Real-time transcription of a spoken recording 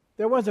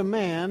There was a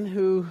man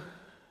who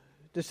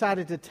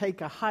decided to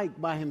take a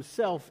hike by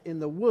himself in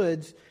the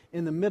woods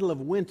in the middle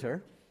of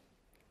winter.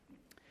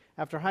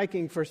 After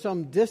hiking for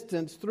some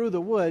distance through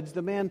the woods,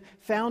 the man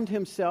found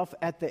himself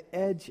at the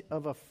edge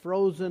of a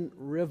frozen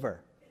river.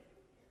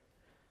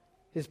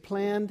 His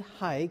planned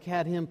hike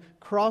had him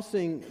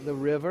crossing the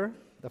river,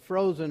 the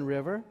frozen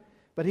river,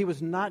 but he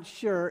was not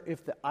sure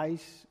if the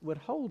ice would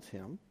hold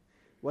him.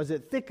 Was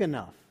it thick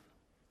enough?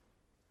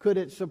 Could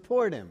it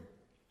support him?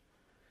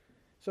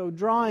 So,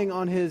 drawing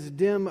on his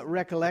dim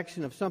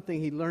recollection of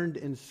something he learned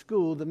in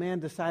school, the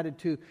man decided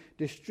to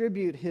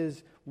distribute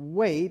his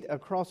weight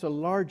across a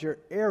larger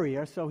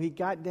area. So he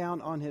got down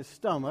on his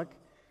stomach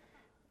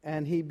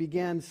and he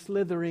began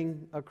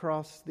slithering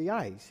across the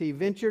ice. He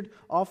ventured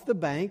off the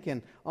bank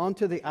and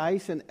onto the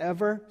ice, and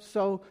ever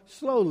so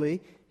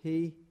slowly,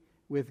 he,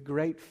 with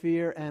great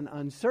fear and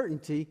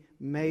uncertainty,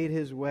 made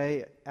his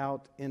way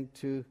out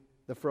into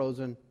the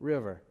frozen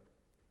river,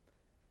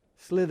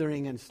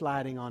 slithering and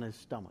sliding on his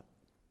stomach.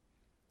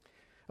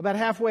 About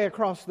halfway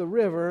across the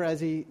river, as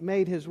he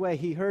made his way,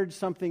 he heard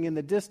something in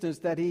the distance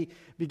that he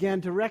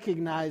began to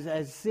recognize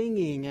as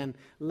singing and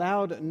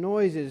loud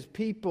noises,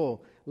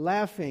 people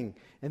laughing.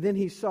 And then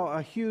he saw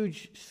a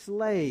huge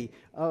sleigh,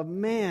 a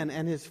man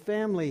and his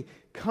family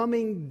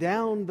coming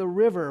down the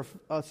river,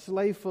 a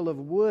sleigh full of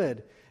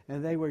wood,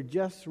 and they were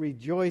just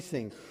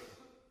rejoicing.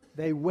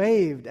 They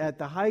waved at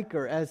the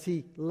hiker as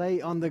he lay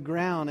on the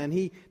ground, and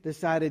he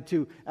decided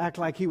to act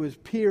like he was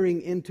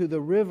peering into the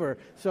river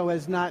so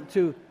as not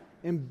to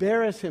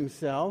embarrass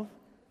himself.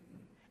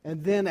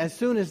 And then as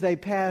soon as they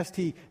passed,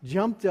 he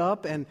jumped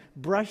up and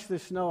brushed the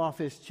snow off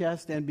his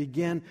chest and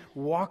began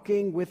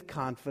walking with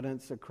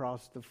confidence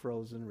across the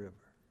frozen river.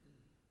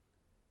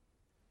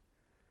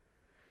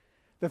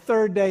 The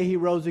third day he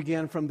rose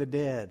again from the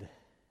dead.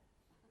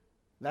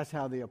 That's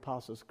how the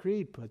Apostles'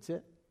 Creed puts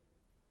it.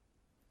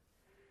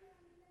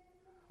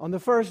 On the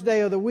first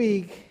day of the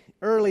week,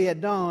 early at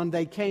dawn,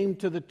 they came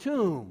to the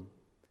tomb.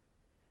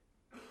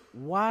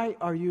 "Why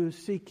are you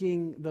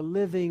seeking the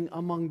living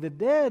among the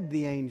dead?"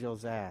 the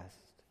angels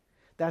asked.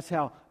 That's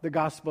how the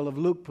Gospel of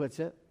Luke puts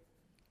it.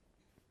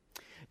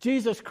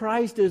 Jesus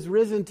Christ is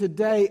risen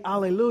today.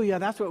 Alleluia.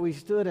 That's what we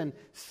stood and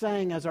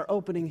sang as our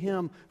opening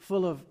hymn,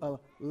 full of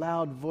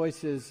loud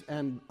voices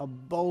and a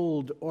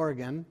bold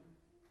organ.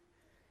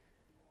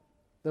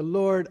 The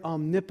Lord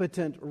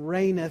omnipotent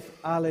reigneth,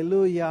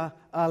 alleluia,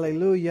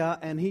 alleluia,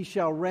 and he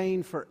shall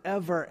reign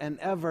forever and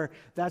ever.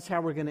 That's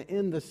how we're going to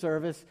end the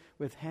service,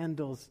 with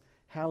Handel's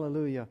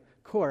Hallelujah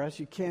chorus.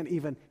 You can't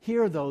even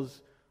hear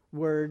those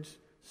words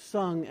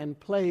sung and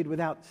played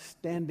without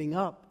standing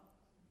up.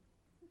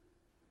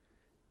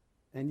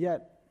 And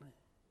yet,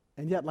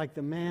 like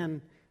the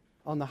man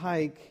on the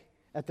hike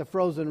at the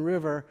frozen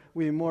river,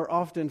 we more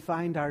often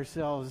find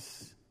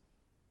ourselves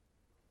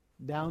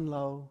down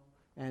low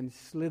and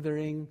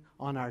slithering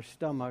on our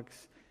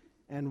stomachs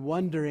and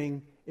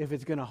wondering if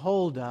it's going to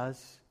hold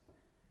us,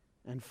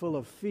 and full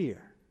of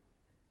fear.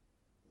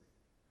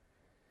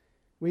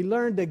 We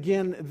learned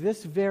again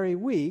this very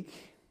week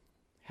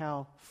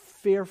how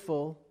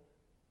fearful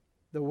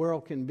the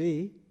world can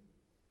be.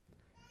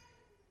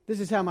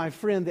 This is how my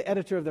friend, the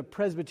editor of the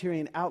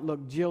Presbyterian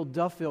Outlook, Jill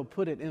Duffield,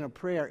 put it in a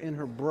prayer in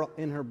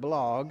her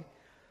blog.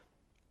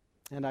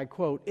 And I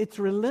quote, "It's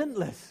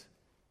relentless.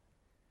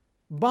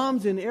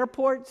 Bombs in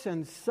airports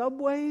and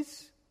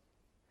subways.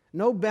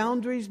 No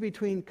boundaries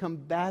between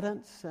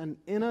combatants and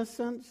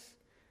innocents.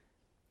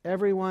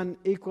 Everyone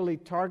equally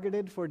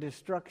targeted for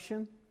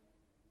destruction.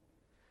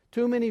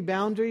 Too many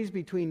boundaries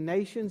between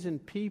nations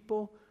and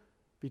people,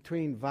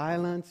 between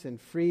violence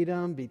and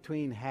freedom,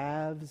 between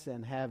haves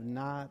and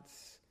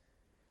have-nots.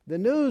 The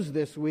news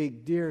this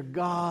week, dear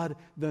God,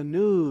 the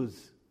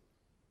news."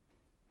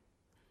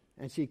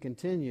 And she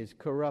continues,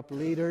 "Corrupt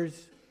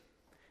leaders,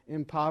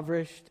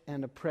 impoverished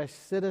and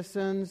oppressed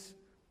citizens,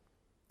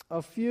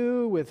 a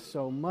few with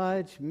so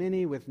much,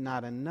 many with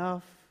not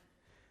enough,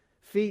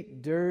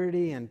 feet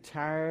dirty and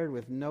tired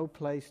with no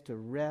place to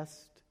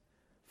rest,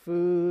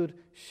 food,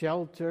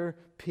 shelter,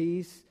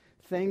 peace,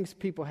 things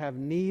people have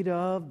need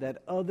of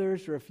that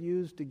others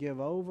refuse to give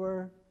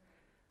over.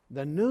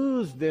 The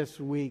news this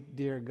week,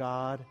 dear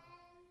God,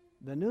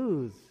 the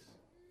news,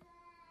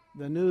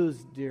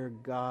 dear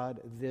God,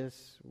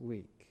 this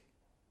week."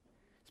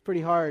 It's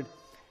pretty hard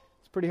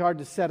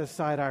to set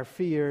aside our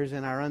fears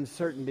and our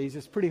uncertainties.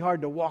 It's pretty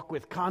hard to walk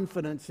with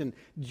confidence and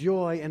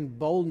joy and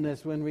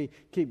boldness when we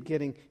keep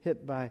getting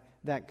hit by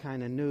that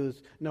kind of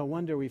news. No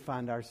wonder we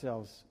find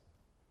ourselves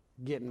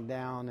getting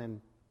down and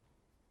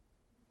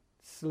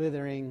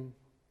slithering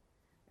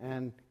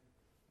and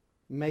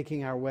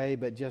making our way,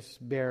 but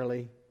just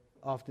barely,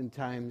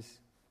 oftentimes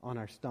on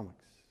our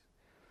stomachs.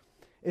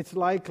 It's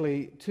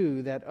likely,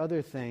 too, that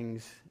other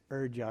things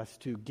urge us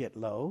to get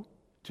low,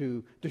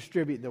 to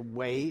distribute the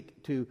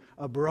weight to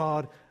a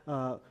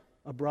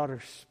broader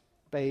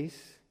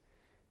space.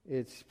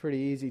 It's pretty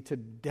easy to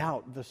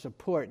doubt the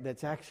support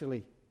that's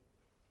actually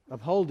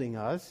upholding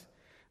us.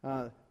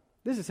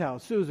 This is how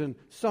Susan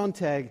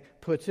Sontag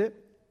puts it.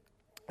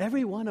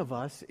 Every one of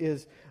us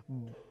is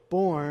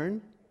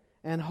born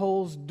and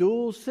holds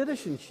dual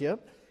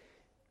citizenship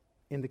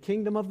in the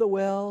kingdom of the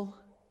well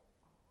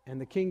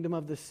and the kingdom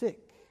of the sick.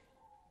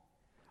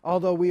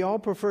 Although we all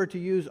prefer to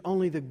use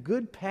only the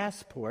good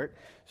passport,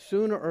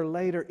 sooner or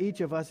later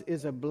each of us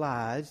is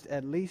obliged,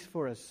 at least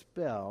for a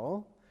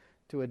spell,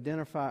 to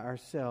identify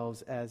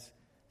ourselves as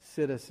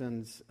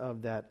citizens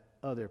of that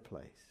other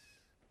place.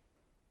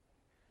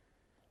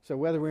 So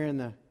whether we're in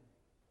the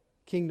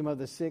kingdom of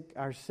the sick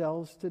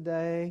ourselves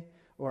today,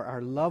 or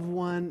our loved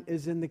one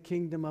is in the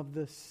kingdom of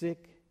the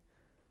sick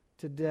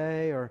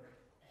today, or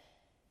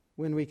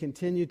when we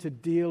continue to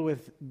deal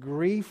with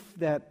grief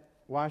that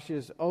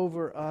washes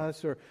over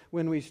us, or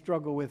when we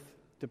struggle with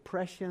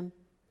depression,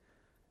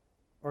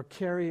 or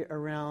carry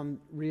around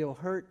real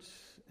hurts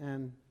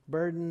and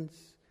burdens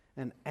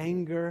and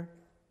anger,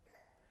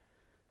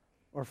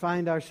 or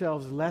find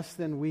ourselves less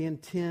than we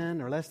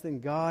intend or less than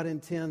God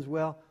intends,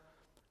 well,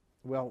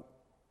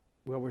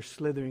 we're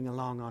slithering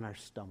along on our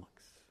stomachs.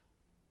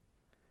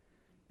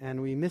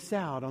 And we miss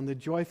out on the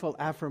joyful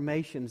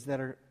affirmations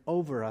that are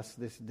over us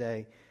this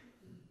day.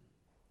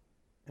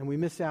 And we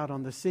miss out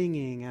on the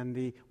singing and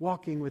the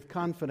walking with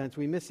confidence.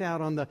 We miss out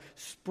on the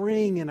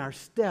spring in our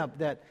step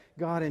that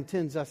God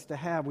intends us to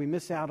have. We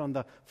miss out on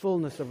the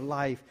fullness of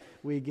life.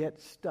 We get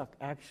stuck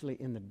actually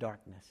in the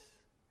darkness.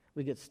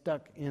 We get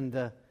stuck in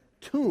the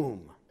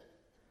tomb.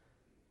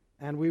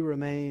 And we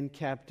remain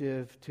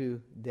captive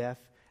to death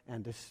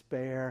and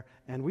despair.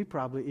 And we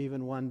probably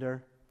even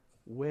wonder,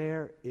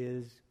 where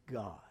is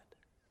God?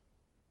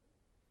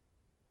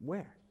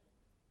 Where?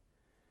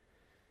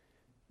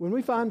 When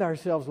we find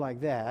ourselves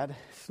like that,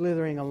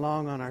 slithering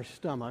along on our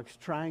stomachs,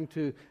 trying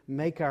to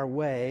make our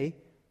way,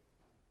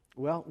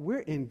 well, we're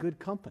in good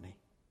company.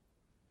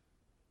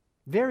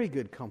 Very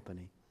good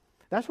company.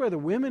 That's where the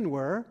women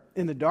were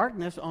in the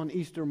darkness on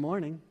Easter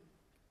morning.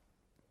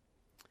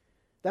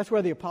 That's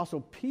where the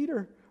Apostle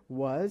Peter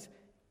was.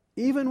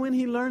 Even when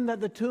he learned that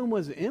the tomb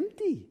was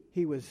empty,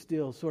 he was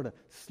still sort of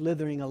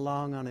slithering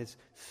along on his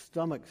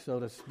stomach, so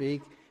to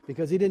speak,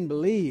 because he didn't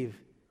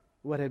believe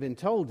what had been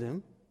told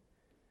him.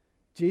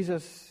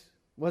 Jesus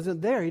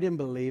wasn't there. He didn't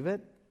believe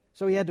it.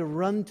 So he had to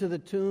run to the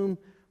tomb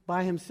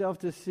by himself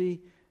to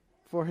see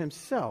for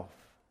himself.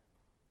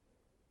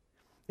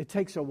 It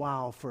takes a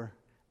while for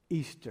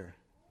Easter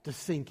to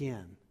sink in.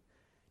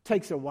 It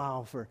takes a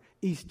while for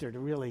Easter to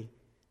really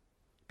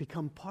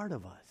become part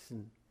of us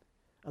and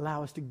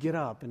allow us to get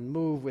up and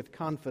move with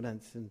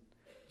confidence and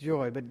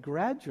joy. But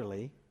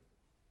gradually,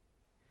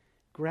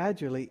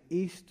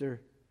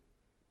 Easter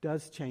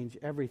does change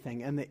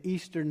everything. And the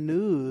Easter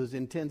news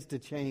intends to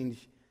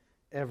change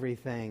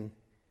everything.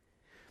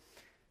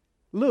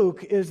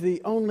 Luke is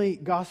the only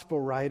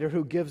gospel writer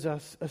who gives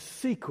us a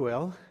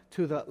sequel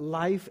to the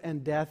life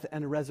and death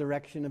and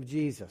resurrection of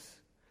Jesus.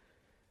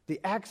 The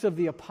Acts of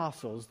the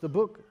Apostles, the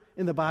book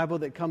in the Bible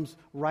that comes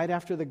right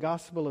after the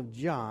Gospel of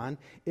John,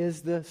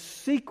 is the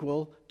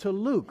sequel to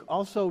Luke,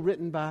 also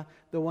written by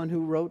the one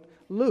who wrote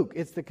Luke.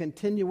 It's the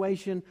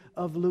continuation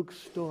of Luke's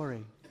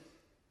story.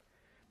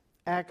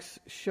 Acts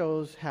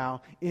shows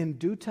how, in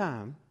due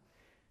time,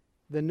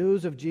 the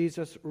news of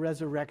Jesus'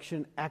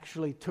 resurrection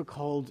actually took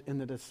hold in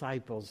the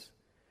disciples.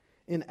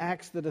 In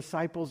Acts, the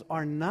disciples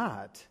are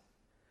not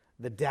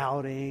the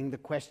doubting, the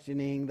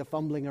questioning, the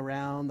fumbling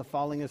around, the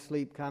falling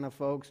asleep kind of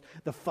folks,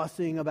 the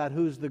fussing about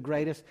who's the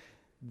greatest.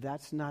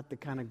 That's not the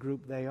kind of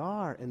group they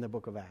are in the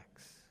book of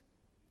Acts.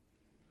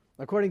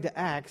 According to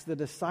Acts, the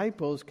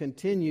disciples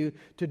continue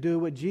to do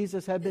what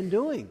Jesus had been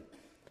doing.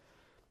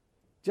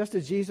 Just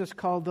as Jesus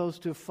called those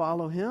to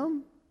follow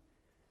him,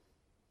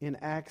 in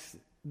Acts,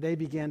 they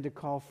began to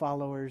call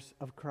followers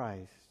of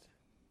Christ.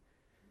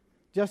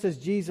 Just as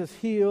Jesus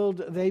healed,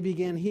 they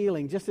began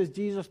healing. Just as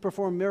Jesus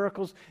performed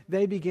miracles,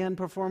 they began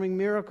performing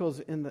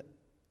miracles in the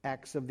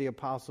Acts of the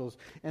Apostles.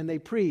 And they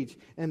preach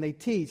and they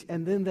teach,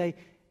 and then they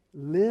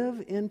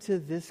live into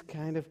this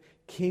kind of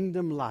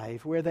kingdom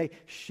life where they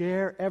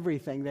share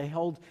everything. They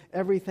hold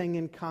everything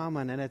in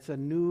common, and it's a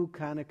new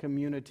kind of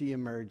community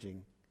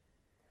emerging.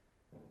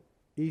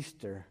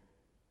 Easter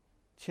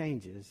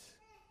changes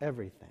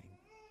everything.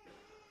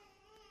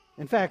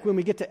 In fact, when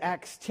we get to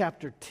Acts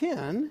chapter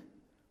 10,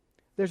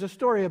 there's a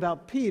story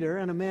about Peter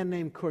and a man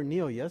named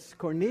Cornelius.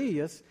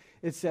 Cornelius,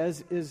 it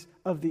says, is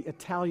of the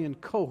Italian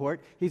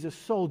cohort. He's a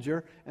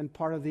soldier and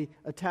part of the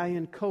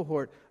Italian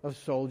cohort of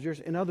soldiers.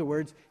 In other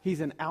words, he's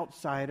an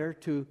outsider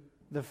to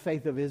the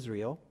faith of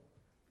Israel.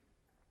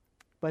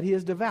 But he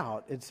is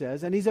devout, it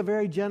says, and he's a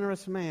very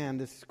generous man,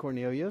 this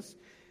Cornelius.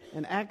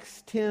 And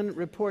Acts 10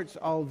 reports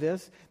all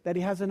this, that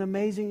he has an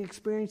amazing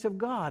experience of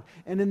God.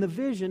 And in the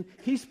vision,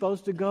 he's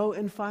supposed to go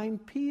and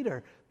find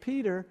Peter.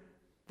 Peter,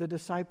 the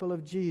disciple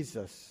of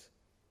Jesus.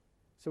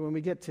 So when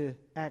we get to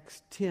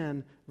Acts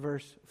 10,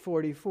 verse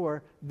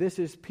 44, this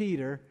is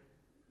Peter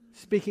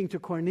speaking to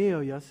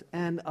Cornelius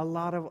and a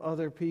lot of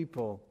other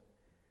people.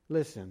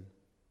 Listen.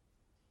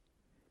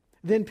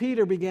 Then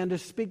Peter began to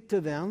speak to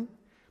them.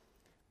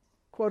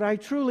 Quote, I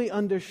truly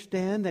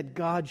understand that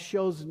God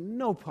shows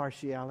no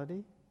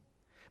partiality,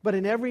 but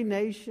in every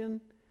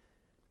nation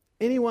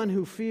Anyone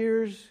who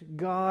fears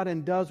God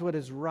and does what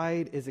is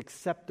right is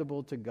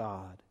acceptable to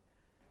God.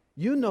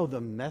 You know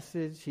the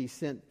message he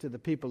sent to the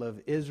people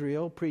of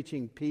Israel,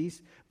 preaching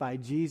peace by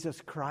Jesus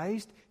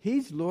Christ.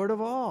 He's Lord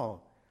of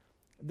all.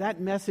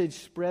 That message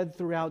spread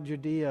throughout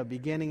Judea,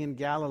 beginning in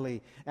Galilee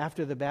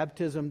after the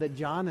baptism that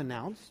John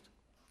announced.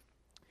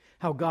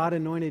 How God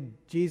anointed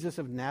Jesus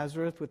of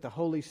Nazareth with the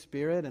Holy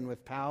Spirit and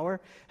with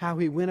power. How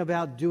he went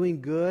about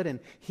doing good and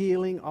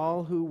healing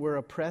all who were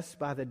oppressed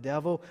by the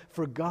devil,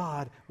 for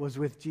God was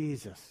with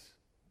Jesus.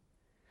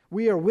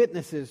 We are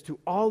witnesses to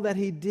all that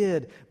he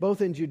did, both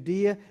in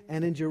Judea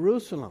and in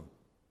Jerusalem.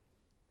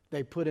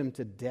 They put him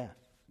to death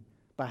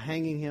by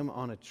hanging him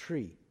on a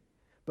tree.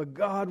 But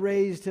God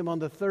raised him on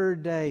the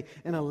third day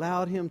and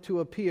allowed him to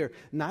appear,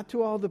 not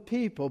to all the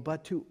people,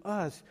 but to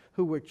us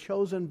who were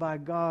chosen by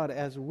God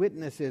as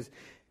witnesses,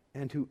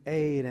 and who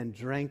ate and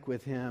drank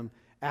with him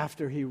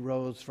after he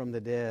rose from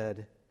the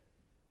dead.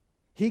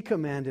 He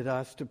commanded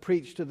us to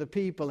preach to the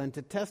people and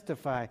to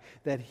testify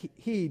that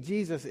he,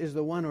 Jesus, is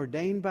the one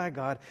ordained by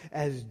God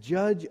as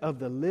judge of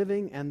the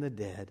living and the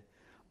dead.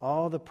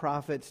 All the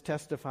prophets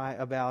testify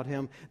about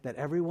him, that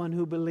everyone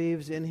who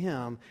believes in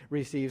him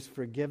receives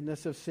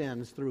forgiveness of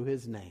sins through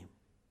his name.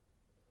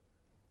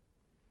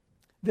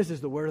 This is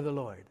the word of the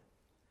Lord.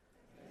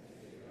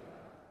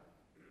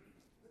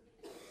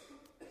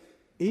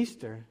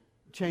 Easter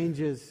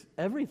changes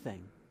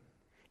everything.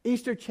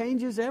 Easter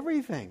changes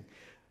everything.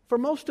 For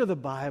most of the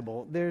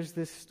Bible, there's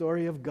this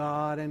story of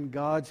God and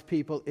God's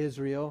people,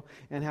 Israel,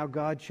 and how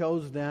God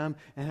chose them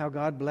and how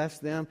God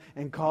blessed them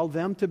and called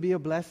them to be a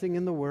blessing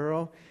in the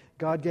world.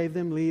 God gave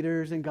them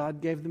leaders, and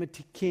God gave them a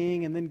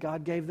king, and then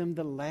God gave them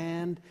the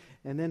land,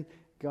 and then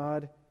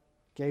God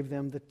gave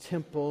them the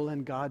temple,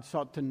 and God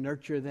sought to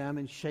nurture them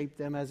and shape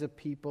them as a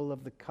people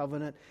of the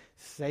covenant,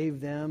 save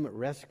them,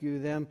 rescue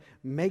them,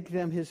 make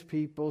them his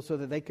people so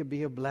that they could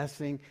be a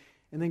blessing.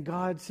 And then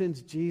God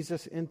sends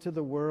Jesus into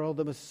the world,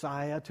 the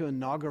Messiah, to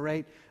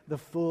inaugurate the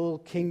full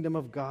kingdom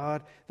of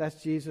God.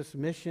 That's Jesus'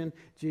 mission.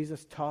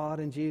 Jesus taught,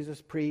 and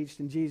Jesus preached,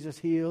 and Jesus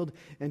healed,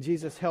 and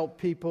Jesus helped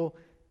people.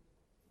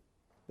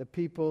 The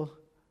people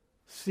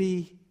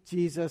see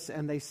Jesus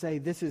and they say,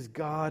 "This is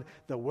God,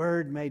 the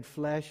Word made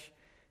flesh."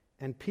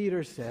 And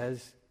Peter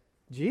says,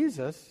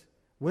 Jesus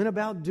went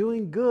about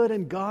doing good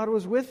and God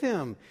was with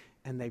him.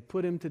 And they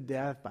put him to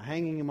death by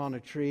hanging him on a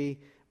tree,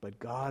 but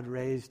God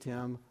raised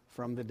him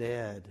from the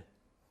dead.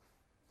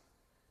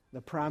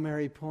 The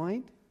primary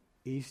point,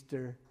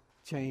 Easter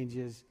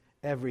changes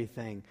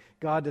everything.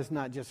 God does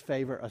not just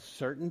favor a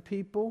certain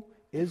people,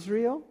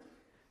 Israel.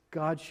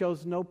 God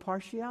shows no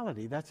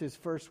partiality. That's his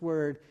first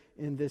word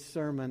in this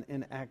sermon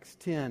in Acts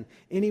 10.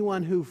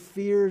 Anyone who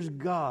fears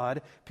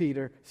God,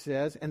 Peter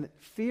says, and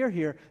fear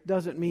here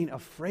doesn't mean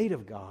afraid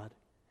of God.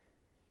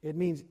 It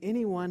means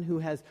anyone who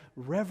has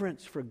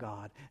reverence for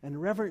God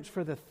and reverence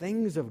for the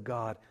things of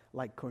God,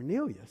 like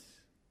Cornelius,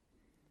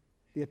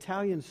 the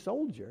Italian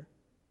soldier.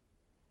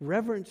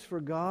 Reverence for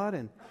God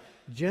and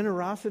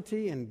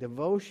generosity and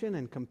devotion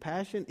and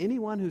compassion.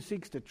 Anyone who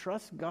seeks to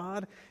trust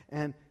God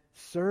and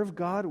serve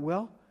God,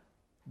 well,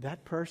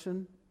 that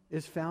person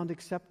is found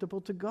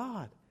acceptable to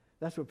God.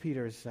 That's what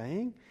Peter is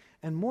saying.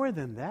 And more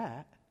than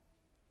that,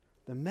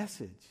 the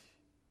message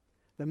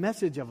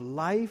of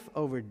life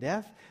over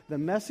death, the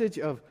message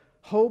of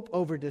hope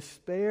over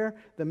despair,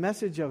 the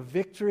message of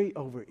victory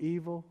over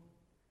evil,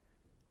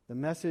 the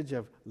message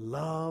of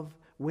love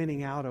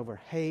winning out over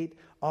hate,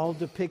 all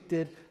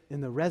depicted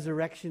in the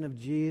resurrection of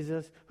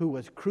Jesus, who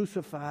was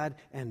crucified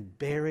and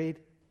buried,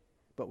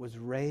 but was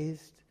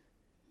raised.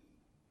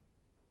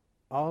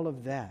 All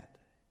of that,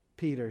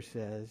 Peter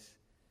says,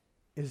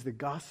 is the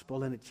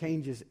gospel, and it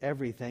changes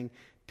everything.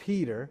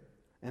 Peter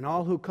and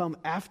all who come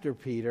after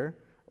Peter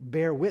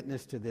bear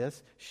witness to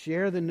this,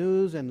 share the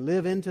news and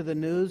live into the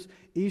news.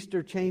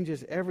 Easter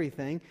changes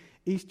everything.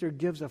 Easter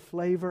gives a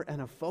flavor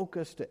and a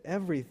focus to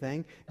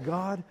everything.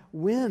 God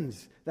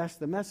wins. That's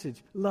the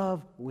message.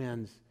 Love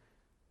wins.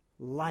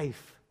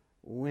 Life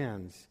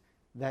wins.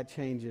 That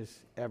changes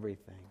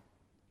everything.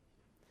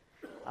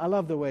 I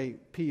love the way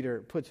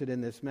Peter puts it in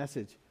this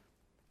message.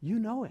 You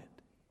know it.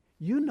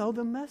 You know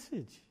the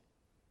message.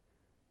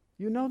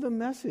 You know the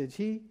message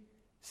he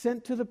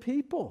sent to the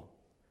people.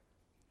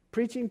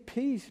 Preaching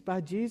peace by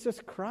Jesus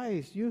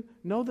Christ. You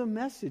know the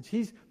message.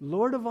 He's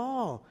Lord of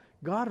all.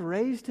 God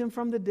raised him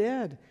from the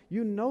dead.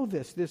 You know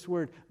this. This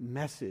word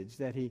message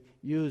that he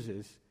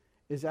uses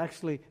is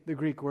actually the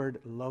Greek word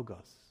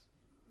logos.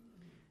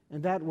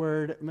 And that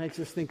word makes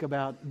us think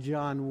about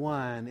John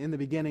 1. In the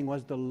beginning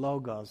was the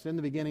logos. In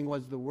the beginning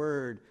was the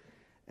Word.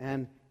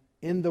 And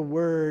in the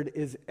Word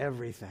is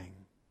everything.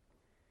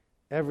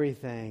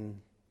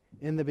 Everything.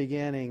 In the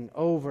beginning,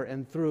 over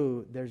and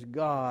through, there's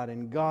God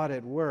and God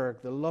at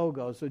work, the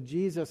Logos. So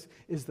Jesus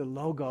is the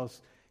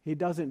Logos. He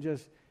doesn't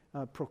just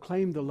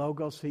proclaim the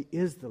Logos, he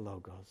is the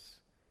Logos.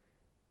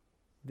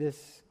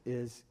 This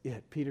is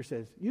it. Peter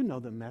says, you know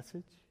the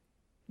message.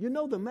 You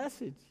know the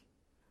message.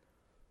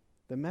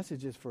 The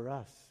message is for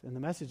us, and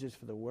the message is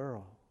for the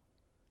world.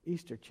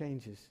 Easter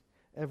changes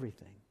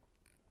everything.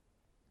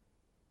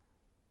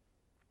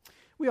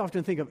 We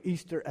often think of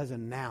Easter as a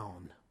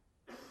noun.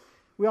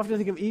 We often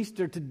think of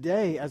Easter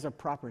today as a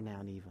proper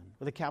noun even,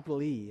 with a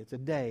capital E. It's a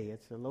day.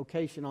 It's a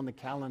location on the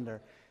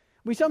calendar.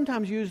 We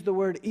sometimes use the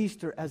word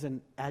Easter as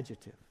an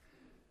adjective.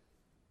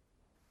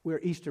 We're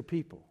Easter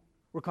people.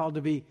 We're called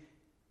to be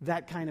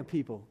that kind of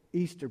people,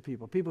 Easter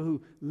people, people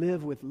who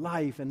live with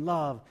life and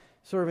love,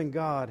 serving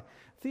God.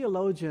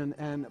 Theologian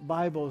and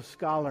Bible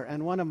scholar,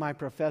 and one of my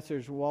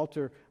professors,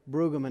 Walter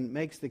Brueggemann,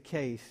 makes the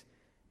case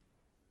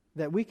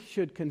that we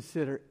should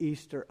consider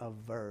Easter a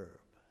verb.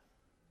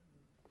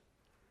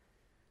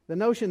 The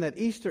notion that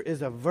Easter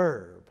is a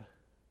verb,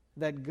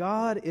 that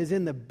God is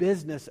in the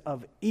business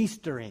of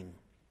Eastering,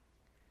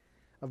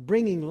 of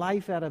bringing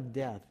life out of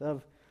death,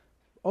 of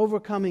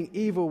overcoming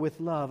evil with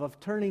love, of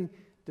turning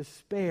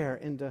despair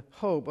into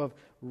hope, of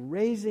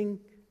raising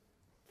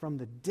from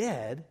the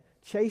dead,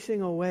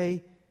 chasing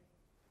away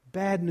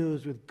bad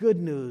news with good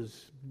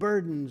news,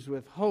 burdens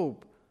with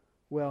hope.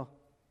 Well,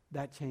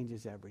 that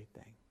changes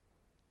everything.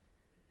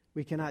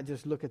 We cannot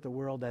just look at the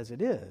world as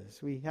it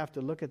is. We have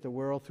to look at the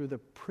world through the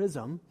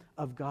prism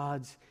of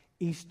God's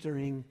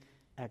Eastering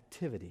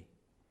activity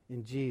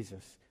in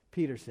Jesus.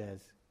 Peter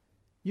says,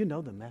 you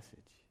know the message.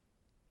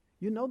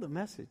 You know the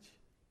message.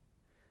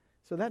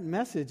 So that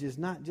message is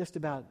not just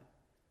about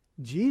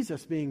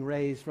Jesus being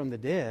raised from the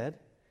dead.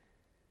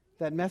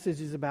 That message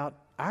is about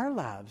our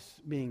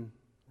lives being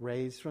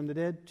raised from the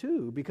dead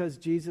too. Because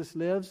Jesus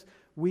lives,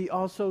 we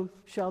also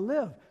shall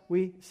live.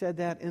 We said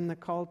that in the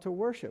call to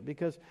worship.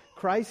 Because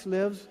Christ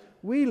lives,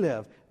 we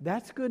live.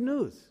 That's good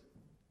news.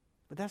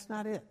 But that's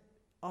not it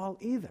all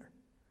either.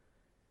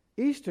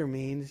 Easter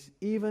means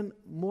even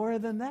more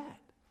than that.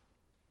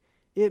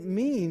 It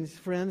means,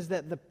 friends,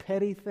 that the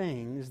petty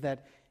things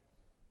that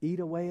eat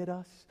away at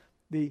us,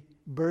 the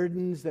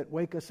burdens that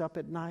wake us up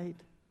at night,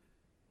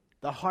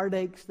 the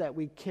heartaches that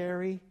we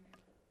carry,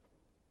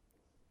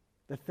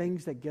 the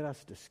things that get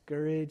us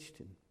discouraged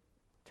and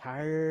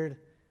tired,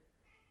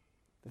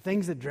 the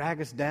things that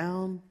drag us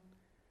down,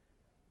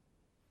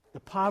 the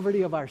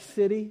poverty of our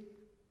city,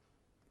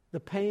 the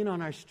pain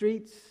on our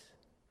streets,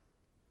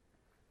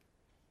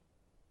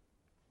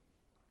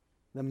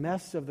 the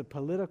mess of the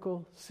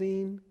political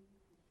scene,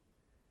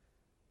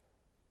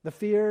 the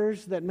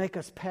fears that make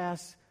us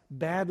pass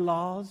bad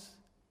laws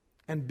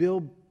and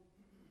build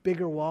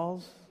bigger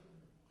walls,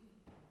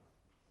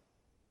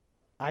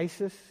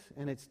 ISIS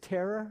and its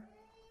terror,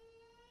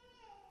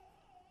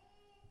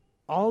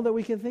 all that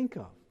we can think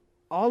of,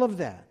 all of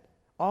that,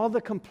 all the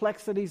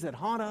complexities that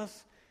haunt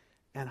us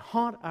and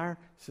haunt our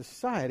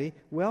society,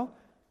 well,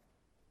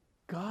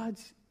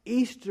 God's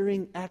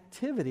Eastering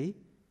activity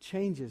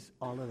changes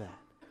all of that.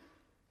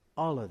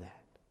 All of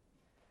that.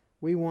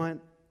 We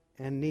want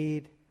and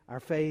need our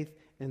faith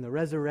in the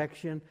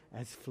resurrection,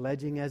 as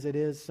fledging as it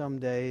is some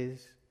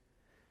days,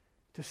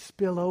 to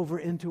spill over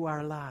into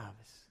our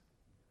lives.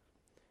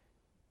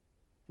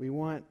 We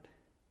want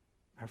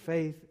our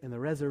faith in the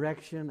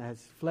resurrection, as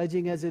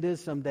fledging as it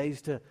is some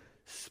days, to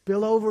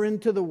spill over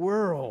into the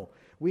world.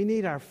 We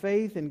need our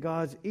faith in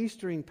God's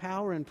Eastering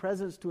power and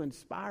presence to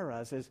inspire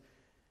us as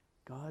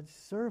God's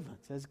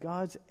servants, as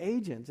God's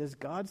agents, as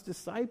God's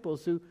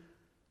disciples who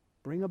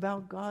bring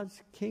about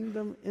God's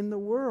kingdom in the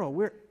world.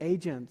 We're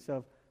agents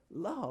of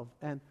love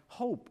and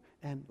hope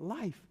and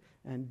life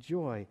and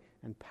joy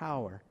and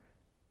power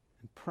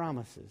and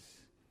promises.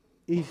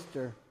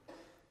 Easter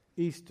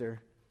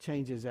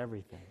changes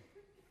everything.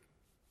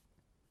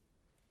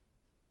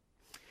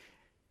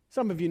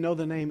 Some of you know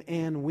the name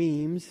Ann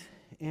Weems.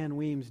 Ann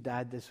Weems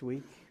died this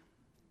week.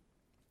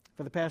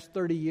 For the past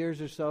 30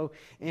 years or so,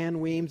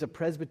 Ann Weems, a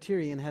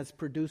Presbyterian, has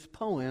produced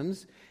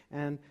poems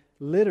and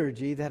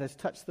liturgy that has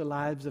touched the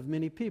lives of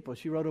many people.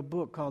 She wrote a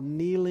book called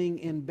Kneeling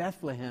in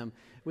Bethlehem,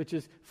 which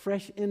is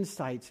fresh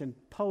insights and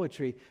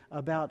poetry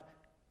about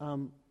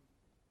the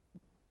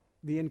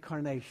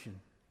Incarnation,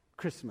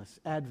 Christmas,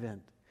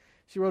 Advent.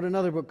 She wrote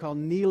another book called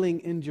Kneeling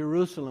in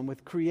Jerusalem,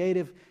 with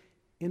creative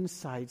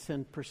insights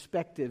and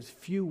perspectives,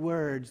 few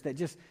words that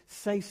just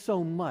say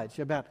so much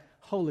about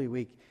Holy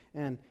Week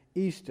and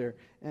Easter.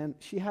 And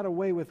she had a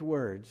way with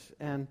words,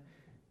 and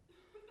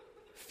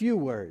few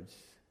words.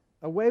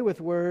 A way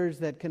with words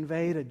that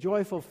conveyed a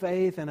joyful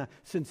faith and a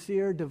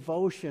sincere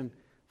devotion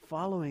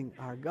following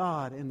our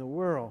God in the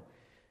world.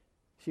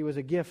 She was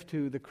a gift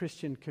to the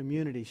Christian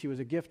community. She was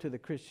a gift to the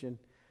Christian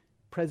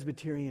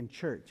Presbyterian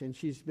Church. And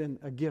she's been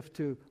a gift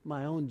to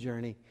my own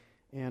journey,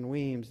 Ann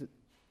Weems.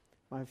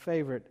 My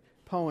favorite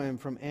poem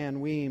from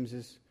Ann Weems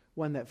is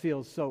one that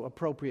feels so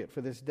appropriate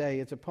for this day.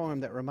 It's a poem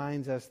that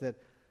reminds us that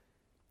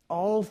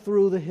all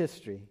through the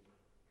history,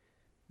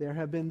 there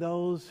have been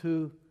those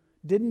who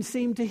didn't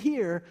seem to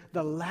hear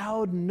the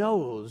loud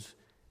no's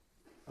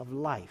of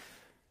life,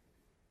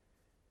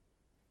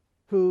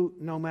 who,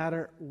 no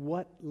matter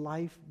what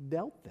life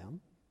dealt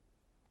them,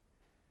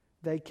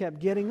 they kept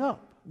getting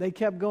up. They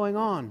kept going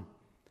on,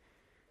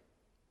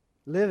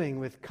 living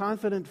with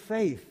confident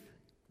faith,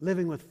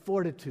 living with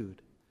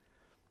fortitude.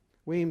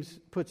 Weems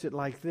puts it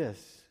like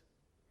this: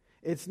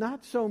 it's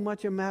not so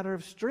much a matter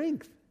of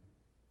strength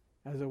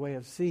as a way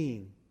of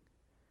seeing,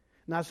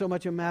 not so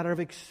much a matter of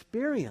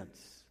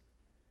experience,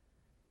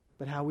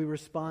 but how we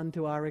respond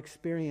to our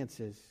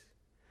experiences.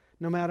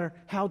 No matter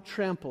how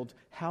trampled,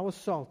 how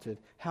assaulted,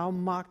 how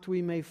mocked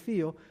we may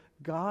feel,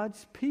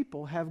 God's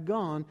people have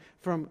gone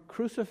from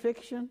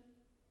crucifixion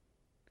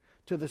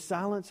to the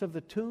silence of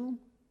the tomb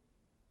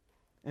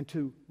and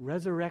to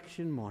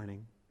resurrection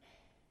morning.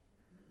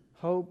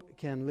 Hope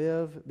can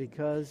live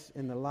because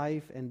in the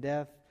life and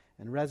death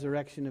and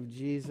resurrection of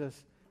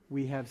Jesus,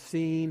 we have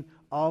seen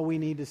all we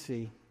need to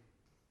see.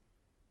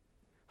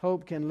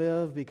 Hope can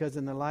live because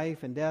in the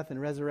life and death and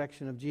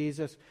resurrection of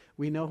Jesus,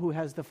 we know who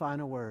has the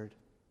final word.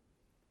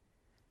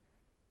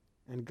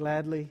 And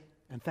gladly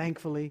and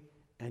thankfully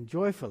and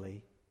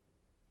joyfully,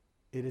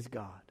 it is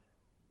God.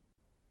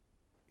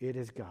 It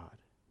is God.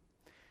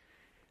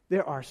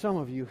 There are some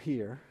of you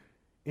here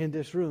in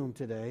this room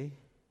today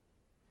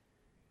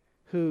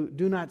who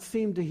do not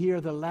seem to hear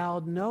the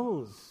loud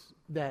no's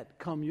that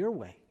come your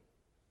way.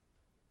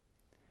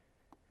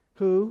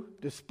 Who,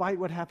 despite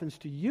what happens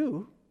to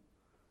you,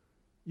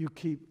 you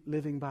keep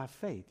living by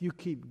faith. You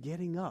keep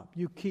getting up.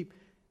 You keep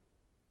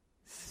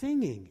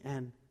singing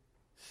and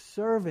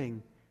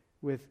serving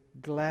with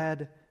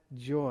glad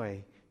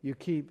joy. You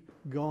keep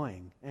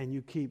going and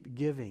you keep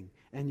giving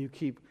and you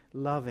keep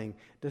loving.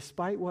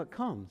 Despite what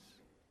comes,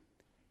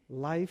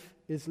 life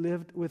is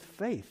lived with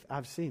faith.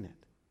 I've seen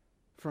it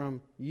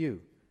from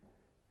you.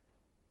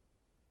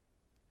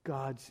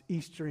 God's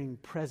Eastering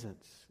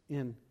presence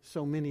in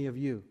so many of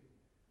you.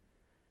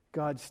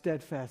 God's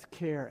steadfast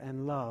care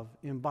and love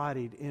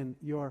embodied in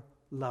your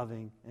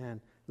loving and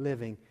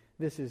living.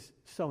 This is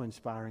so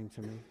inspiring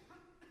to me.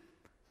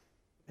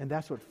 And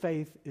that's what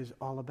faith is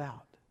all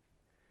about.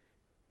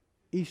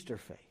 Easter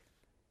faith.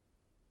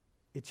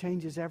 It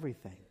changes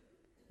everything.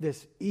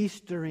 This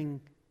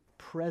Eastering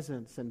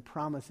presence and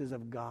promises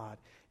of God,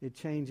 it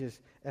changes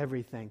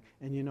everything.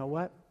 And you know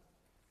what?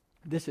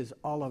 This is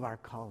all of our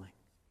calling.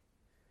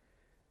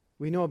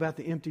 We know about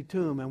the empty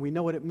tomb and we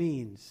know what it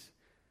means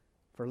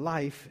for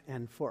life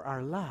and for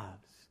our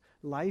lives.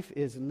 Life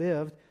is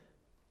lived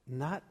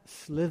not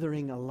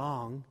slithering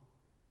along,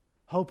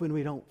 hoping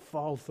we don't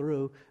fall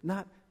through,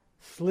 not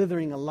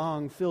slithering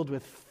along filled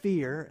with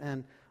fear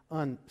and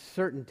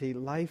uncertainty.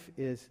 Life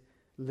is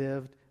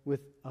lived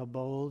with a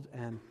bold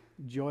and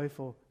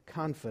joyful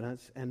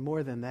confidence, and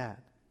more than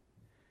that,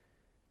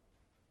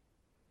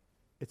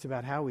 it's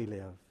about how we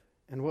live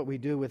and what we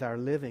do with our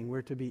living.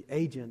 We're to be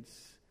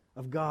agents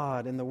of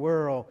God in the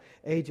world,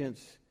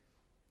 agents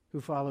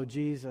who follow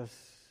Jesus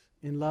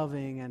in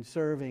loving and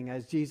serving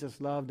as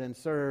Jesus loved and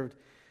served,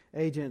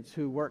 agents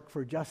who work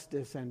for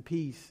justice and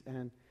peace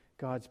and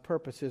God's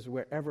purposes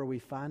wherever we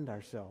find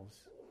ourselves.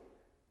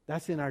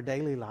 That's in our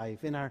daily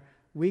life, in our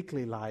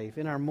weekly life,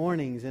 in our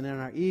mornings and in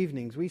our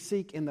evenings. We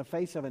seek in the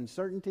face of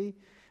uncertainty.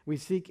 We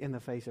seek in the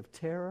face of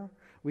terror.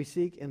 We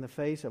seek in the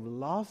face of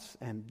loss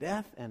and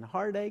death and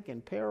heartache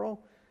and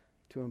peril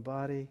to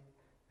embody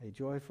a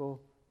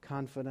joyful,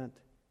 confident,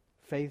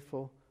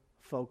 faithful,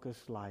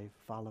 focused life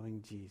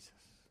following Jesus.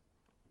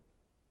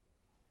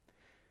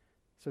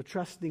 So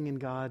trusting in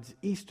God's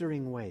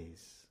Eastering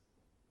ways,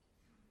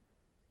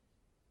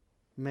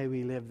 may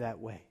we live that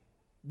way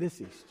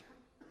this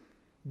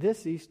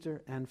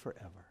Easter and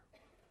forever.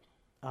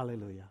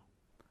 Alleluia.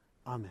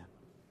 Amen.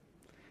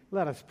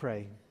 Let us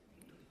pray.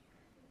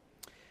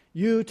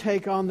 You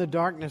take on the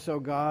darkness, O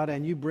God,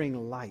 and you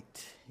bring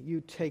light.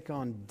 You take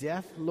on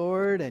death,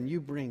 Lord, and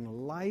you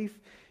bring life.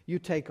 You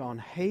take on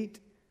hate,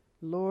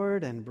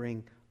 Lord, and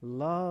bring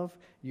love.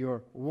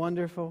 Your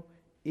wonderful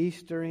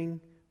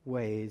Eastering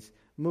ways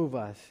move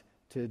us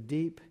to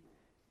deep,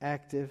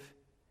 active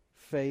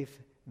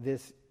faith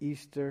this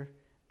Easter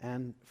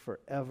and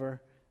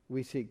forever.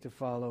 We seek to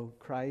follow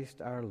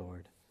Christ our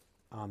Lord.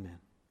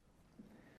 Amen.